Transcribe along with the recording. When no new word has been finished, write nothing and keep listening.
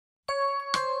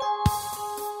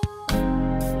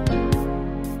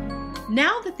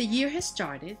Now that the year has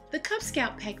started, the Cub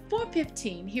Scout Pack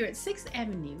 415 here at 6th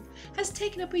Avenue has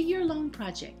taken up a year-long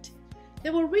project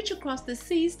that will reach across the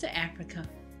seas to Africa.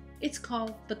 It's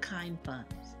called the Kind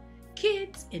Funds,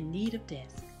 Kids in Need of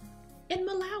Desks, in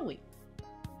Malawi.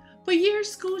 For years,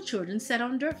 school children sat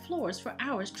on dirt floors for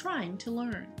hours trying to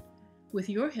learn. With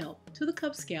your help to the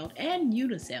Cub Scout and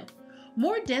UNICEF,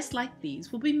 more desks like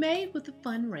these will be made with the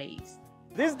fund raised.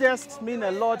 These desks mean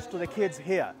a lot to the kids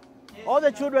here. All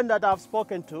the children that I've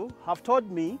spoken to have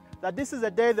told me that this is a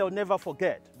day they'll never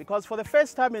forget, because for the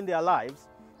first time in their lives,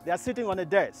 they are sitting on a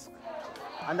desk,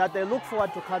 and that they look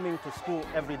forward to coming to school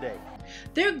every day.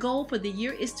 Their goal for the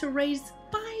year is to raise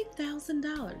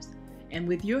 $5,000, and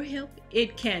with your help,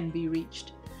 it can be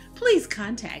reached. Please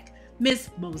contact Ms.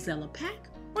 Mozella Pack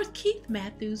or Keith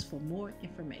Matthews for more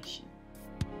information.